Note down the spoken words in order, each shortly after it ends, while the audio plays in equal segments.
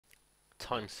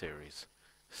time series,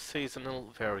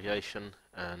 seasonal variation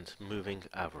and moving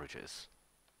averages.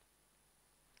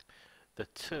 The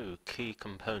two key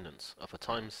components of a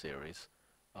time series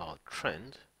are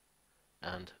trend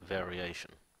and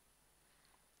variation,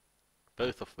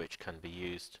 both of which can be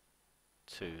used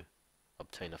to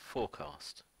obtain a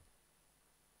forecast.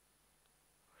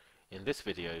 In this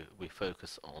video we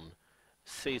focus on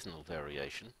seasonal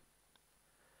variation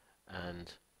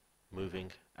and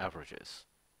moving averages.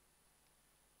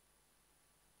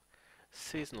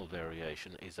 Seasonal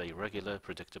variation is a regular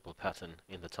predictable pattern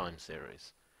in the time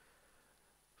series.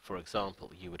 For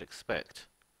example, you would expect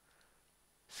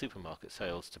supermarket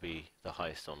sales to be the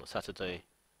highest on a Saturday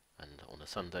and on a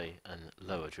Sunday and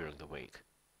lower during the week.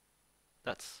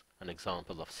 That's an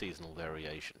example of seasonal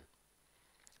variation,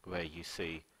 where you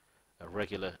see a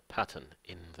regular pattern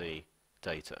in the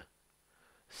data.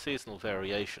 Seasonal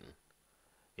variation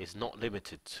is not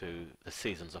limited to the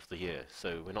seasons of the year,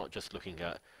 so we're not just looking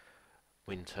at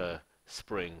winter,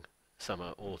 spring,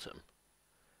 summer, autumn.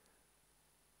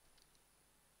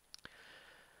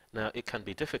 Now, it can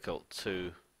be difficult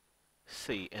to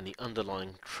see any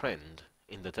underlying trend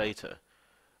in the data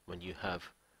when you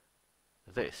have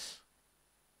this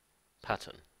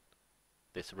pattern,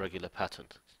 this regular pattern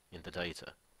in the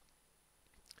data.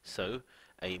 So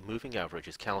a moving average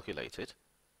is calculated,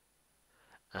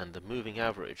 and the moving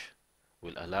average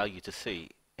will allow you to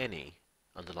see any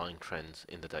underlying trends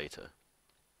in the data.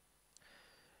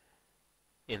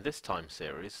 In this time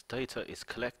series, data is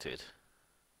collected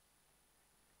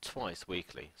twice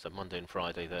weekly, so Monday and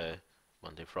Friday there,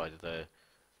 Monday and Friday there,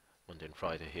 Monday and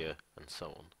Friday here, and so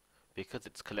on. Because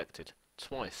it's collected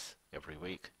twice every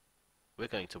week, we're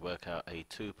going to work out a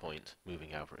 2-point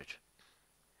moving average.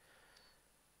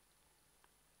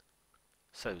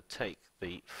 So take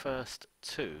the first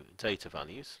two data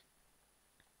values,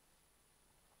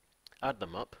 add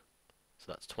them up,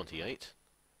 so that's 28,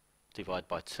 divide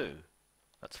by 2,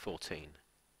 that's 14.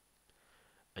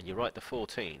 And you write the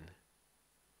 14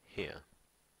 here.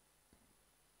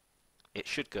 It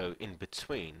should go in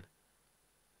between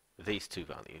these two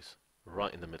values,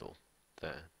 right in the middle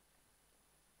there.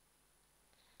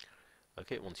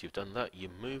 Okay, once you've done that, you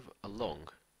move along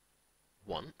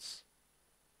once.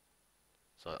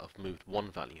 So I've moved one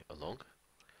value along,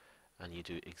 and you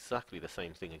do exactly the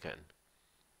same thing again.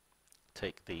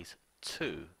 Take these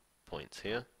 2 points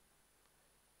here,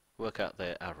 work out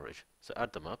their average. So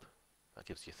add them up, that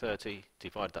gives you 30,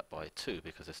 divide that by 2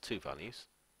 because there's 2 values.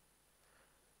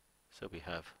 So we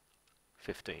have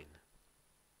 15.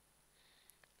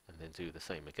 And then do the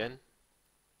same again.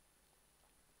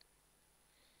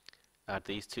 Add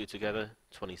these two together,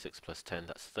 26 plus 10,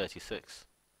 that's 36.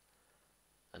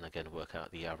 And again work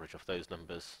out the average of those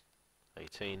numbers,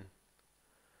 18.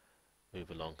 Move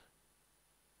along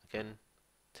again,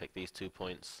 take these 2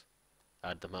 points,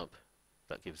 add them up,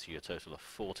 that gives you a total of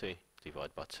 40,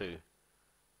 divide by 2,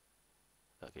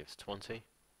 that gives 20.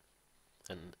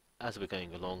 And as we're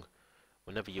going along,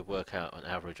 whenever you work out an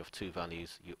average of 2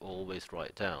 values, you always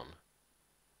write down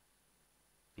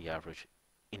the average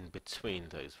in between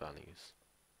those values.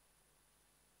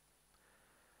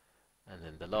 And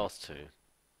then the last two,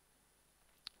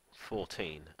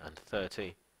 14 and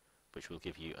 30, which will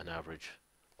give you an average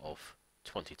of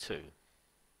 22.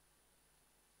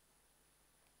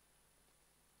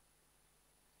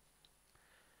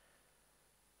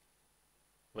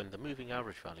 When the moving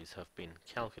average values have been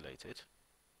calculated,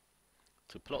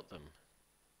 to plot them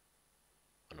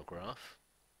on a graph,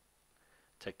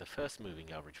 take the first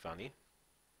moving average value,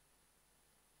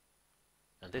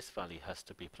 and this value has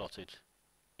to be plotted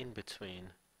in between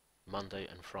Monday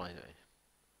and Friday.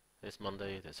 There's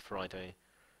Monday, there's Friday,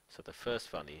 so the first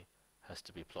value has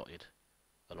to be plotted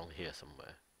along here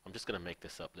somewhere. I'm just going to make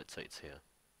this up, let's say it's here.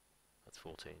 That's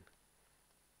 14.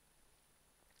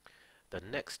 The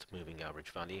next moving average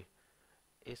value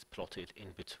is plotted in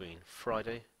between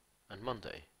Friday and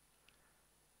Monday.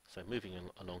 So moving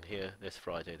along here, there's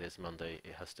Friday, there's Monday,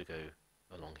 it has to go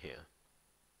along here.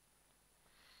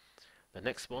 The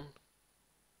next one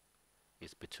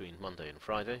is between Monday and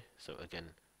Friday, so again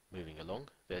moving along,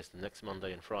 there's the next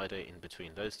Monday and Friday in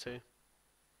between those two.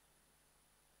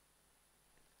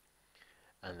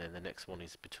 And then the next one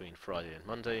is between Friday and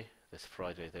Monday, there's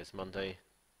Friday, there's Monday.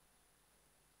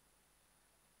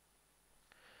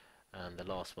 And the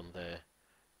last one there,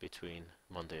 between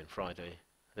Monday and Friday,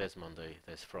 there's Monday,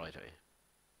 there's Friday.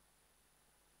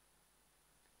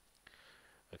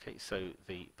 Okay, so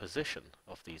the position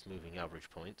of these moving average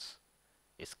points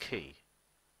is key.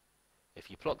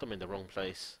 If you plot them in the wrong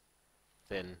place,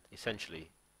 then essentially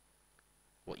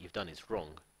what you've done is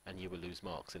wrong and you will lose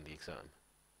marks in the exam.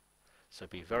 So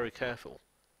be very careful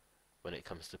when it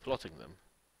comes to plotting them,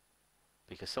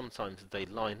 because sometimes they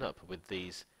line up with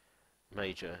these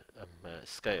major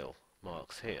scale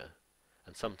marks here,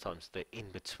 and sometimes they're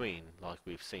in between, like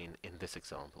we've seen in this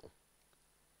example.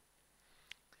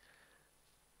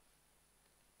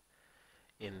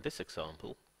 In this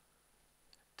example,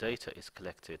 data is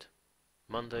collected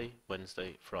Monday,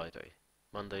 Wednesday, Friday.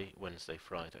 Monday, Wednesday,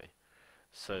 Friday.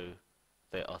 So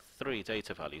there are 3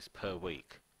 data values per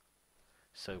week.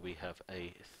 So we have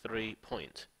a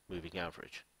 3-point moving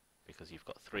average, because you've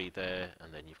got 3 there,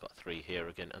 and then you've got 3 here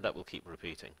again, and that will keep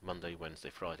repeating, Monday, Wednesday,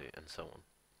 Friday, and so on.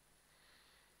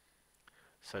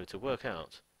 So to work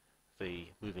out the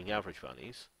moving average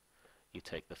values, you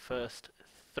take the first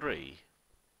 3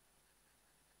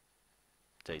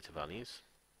 data values,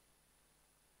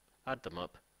 add them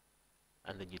up,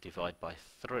 and then you divide by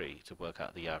 3 to work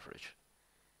out the average.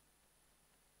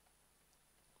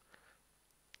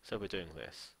 So we're doing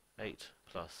this, 8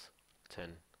 plus 10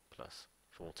 plus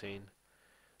 14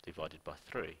 divided by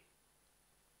 3,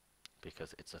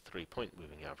 because it's a 3-point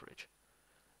moving average.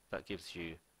 That gives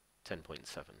you 10.7.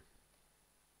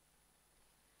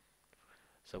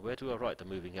 So where do I write the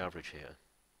moving average here?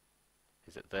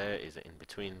 Is it there? Is it in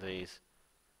between these?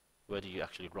 Where do you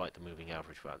actually write the moving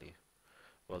average value?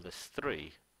 Well, there's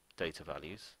 3 data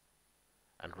values,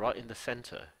 and right in the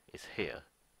center is here.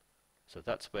 So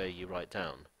that's where you write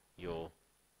down your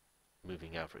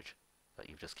moving average that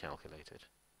you've just calculated.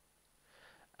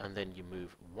 And then you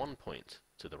move 1 point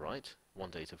to the right, 1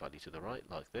 data value to the right,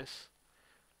 like this,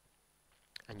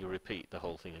 and you repeat the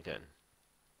whole thing again.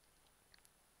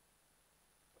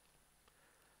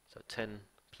 So 10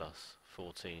 plus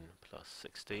 14 plus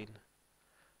 16.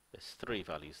 There's 3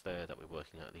 values there that we're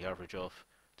working out the average of.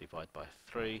 Divide by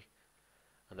 3,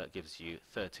 and that gives you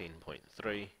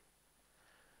 13.3.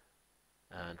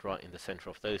 And right in the center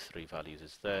of those 3 values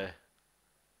is there.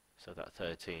 So that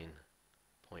 13.3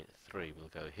 will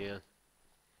go here.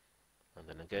 And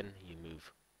then again, you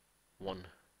move 1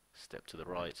 step to the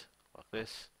right, like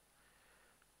this.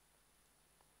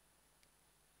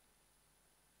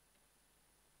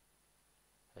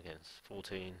 Again,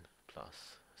 14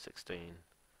 plus 16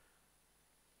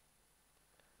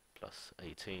 plus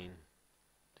 18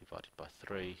 divided by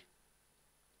 3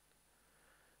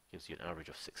 gives you an average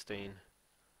of 16.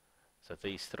 So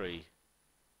these 3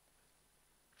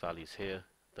 values here,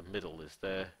 the middle is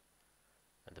there,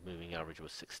 and the moving average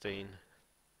was 16.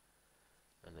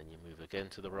 And then you move again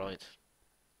to the right.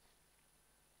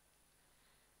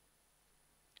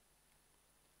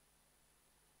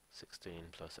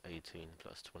 Plus 18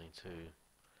 plus 22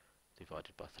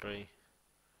 divided by 3,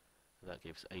 and that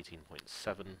gives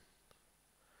 18.7,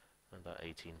 and that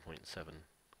 18.7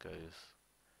 goes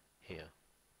here.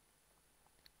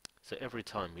 So every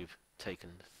time we've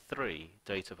taken 3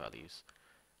 data values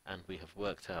and we have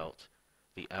worked out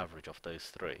the average of those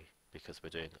 3, because we're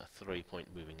doing a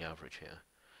 3-point moving average here.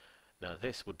 Now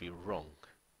this would be wrong.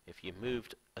 If you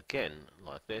moved again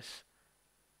like this,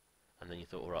 and then you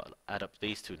thought, alright, I'll add up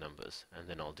these 2 numbers and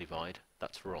then I'll divide,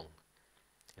 that's wrong.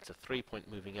 It's a 3-point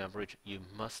moving average. You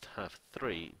must have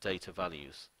 3 data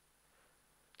values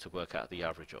to work out the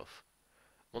average of.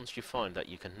 Once you find that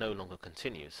you can no longer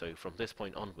continue, so from this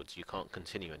point onwards you can't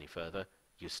continue any further,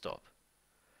 you stop.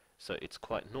 So it's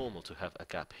quite normal to have a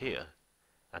gap here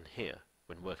and here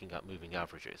when working out moving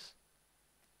averages.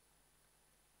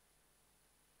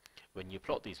 When you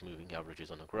plot these moving averages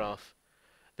on a graph,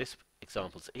 this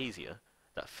example's easier.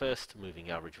 That first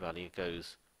moving average value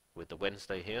goes with the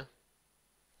Wednesday here.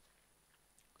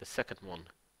 The second one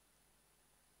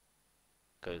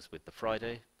goes with the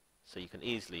Friday, so you can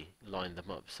easily line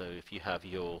them up. So if you have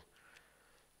your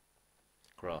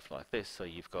graph like this, so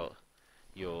you've got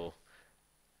your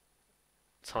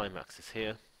time axis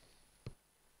here,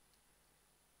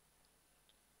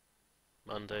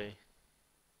 Monday,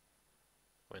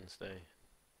 Wednesday,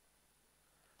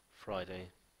 Friday.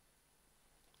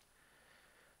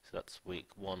 So that's week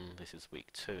 1, this is week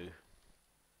 2.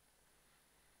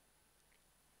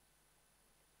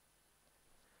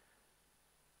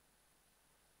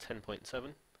 $10.7,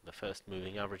 the first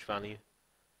moving average value,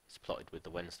 is plotted with the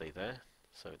Wednesday there.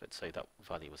 So let's say that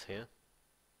value was here.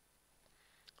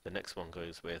 The next one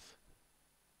goes with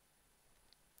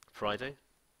Friday.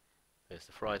 There's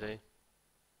the Friday.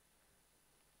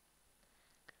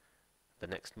 The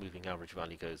next moving average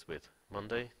value goes with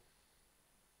Monday.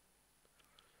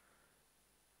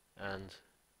 And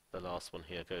the last one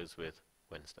here goes with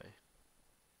Wednesday.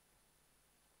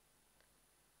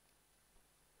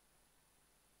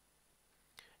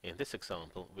 In this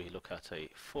example, we look at a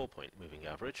 4-point moving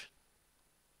average,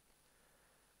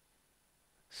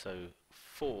 So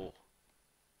 4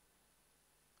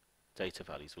 data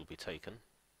values will be taken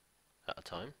at a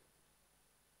time.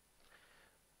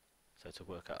 So to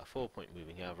work out a 4-point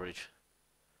moving average,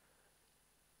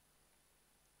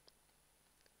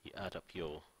 you add up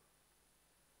your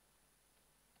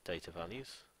data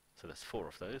values. So there's 4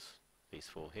 of those, these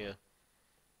 4 here,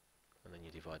 and then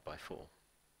you divide by 4.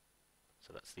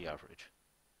 So that's the average.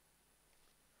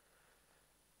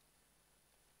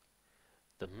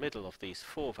 The middle of these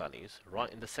 4 values,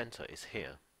 right in the center, is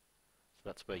here. So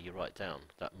that's where you write down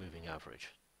that moving average.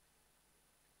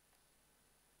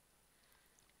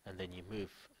 And then you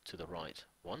move to the right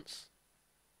once.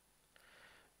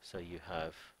 So you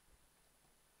have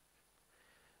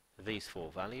these 4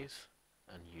 values,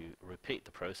 and you repeat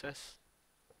the process.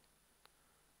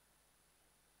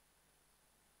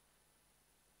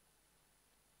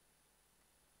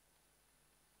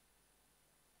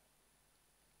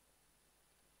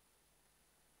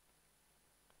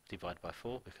 Divide by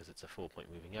 4 because it's a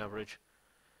 4-point moving average.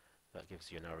 That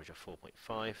gives you an average of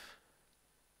 4.5.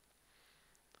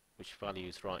 Which value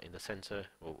is right in the center?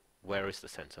 Well, where is the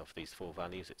center of these 4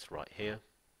 values? It's right here.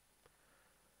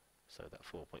 So that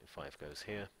 4.5 goes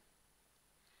here.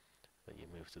 Then you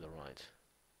move to the right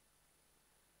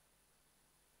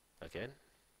again.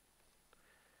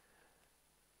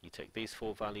 You take these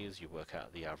 4 values, you work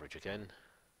out the average again.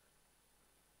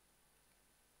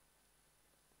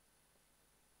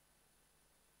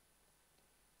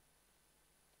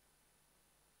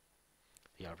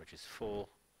 The average is 4.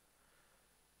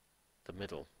 The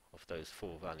middle of those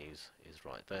 4 values is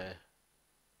right there,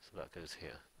 so that goes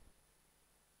here.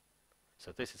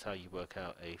 So this is how you work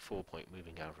out a 4-point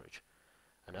moving average.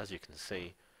 And as you can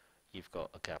see, you've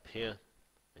got a gap here,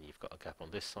 and you've got a gap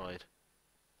on this side.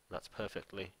 That's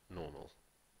perfectly normal.